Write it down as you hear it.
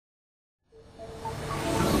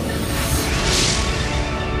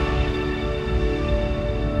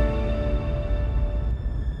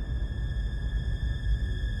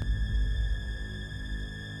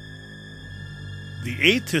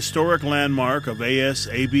8th historic landmark of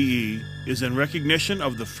ASABE is in recognition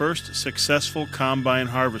of the first successful combine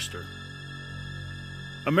harvester.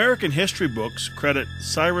 American history books credit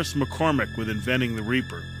Cyrus McCormick with inventing the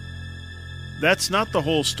reaper. That's not the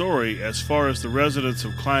whole story as far as the residents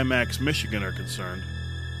of Climax, Michigan are concerned.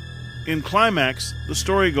 In Climax, the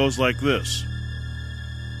story goes like this.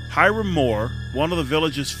 Hiram Moore, one of the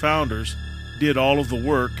village's founders, did all of the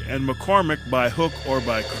work, and McCormick, by hook or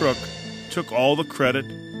by crook, took all the credit,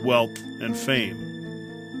 wealth, and fame.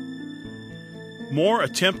 Moore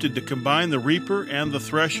attempted to combine the reaper and the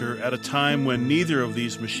thresher at a time when neither of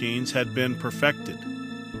these machines had been perfected.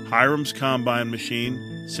 Hiram's combine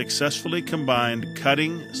machine successfully combined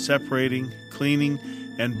cutting, separating, cleaning,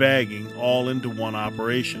 and bagging all into one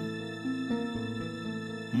operation.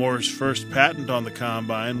 Moore's first patent on the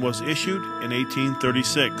combine was issued in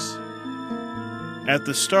 1836. At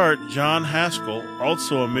the start, John Hascall,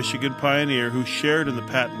 also a Michigan pioneer who shared in the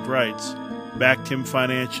patent rights, backed him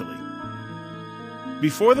financially.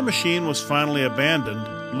 Before the machine was finally abandoned,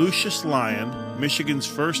 Lucius Lyon, Michigan's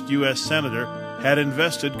first U.S. Senator, had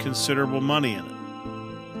invested considerable money in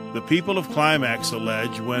it. The people of Climax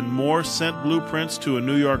allege when Moore sent blueprints to a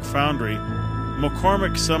New York foundry,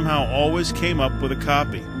 McCormick somehow always came up with a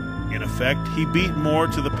copy. In effect, he beat Moore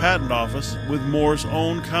to the patent office with Moore's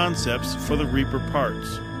own concepts for the reaper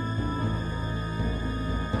parts.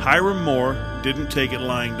 Hiram Moore didn't take it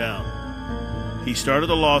lying down. He started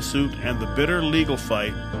a lawsuit, and the bitter legal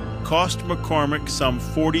fight cost McCormick some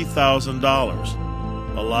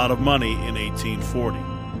 $40,000, a lot of money in 1840.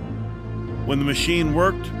 When the machine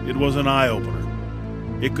worked, it was an eye-opener.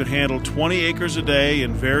 It could handle 20 acres a day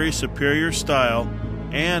in very superior style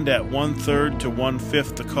and at 1/3 to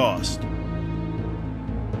 1/5 the cost.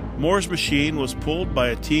 Moore's machine was pulled by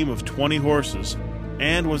a team of 20 horses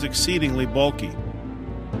and was exceedingly bulky.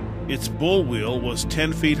 Its bull wheel was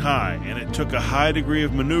 10 feet high, and it took a high degree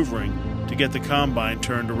of maneuvering to get the combine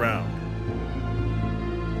turned around.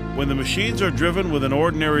 When the machines are driven with an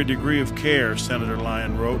ordinary degree of care, Senator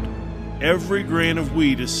Lyon wrote, every grain of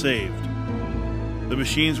wheat is saved. The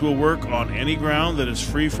machines will work on any ground that is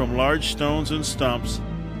free from large stones and stumps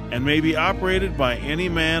and may be operated by any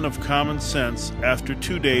man of common sense after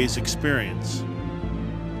 2 days' experience.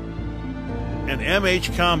 An MH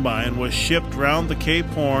combine was shipped round the Cape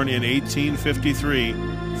Horn in 1853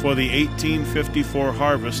 for the 1854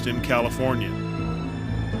 harvest in California.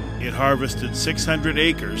 It harvested 600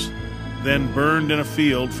 acres, then burned in a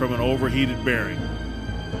field from an overheated bearing.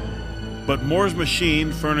 But Moore's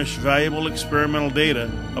machine furnished valuable experimental data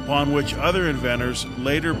upon which other inventors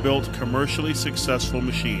later built commercially successful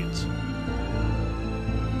machines.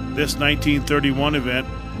 This 1931 event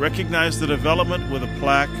recognized the development with a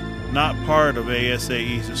plaque not part of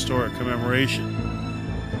ASAE's historic commemoration.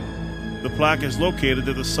 The plaque is located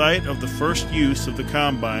at the site of the first use of the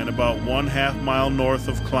combine about 1/2 mile north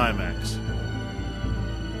of Climax.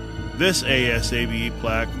 This ASABE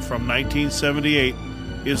plaque from 1978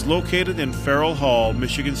 is located in Farrell Hall,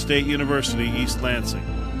 Michigan State University, East Lansing.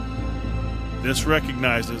 This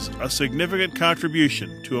recognizes a significant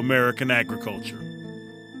contribution to American agriculture.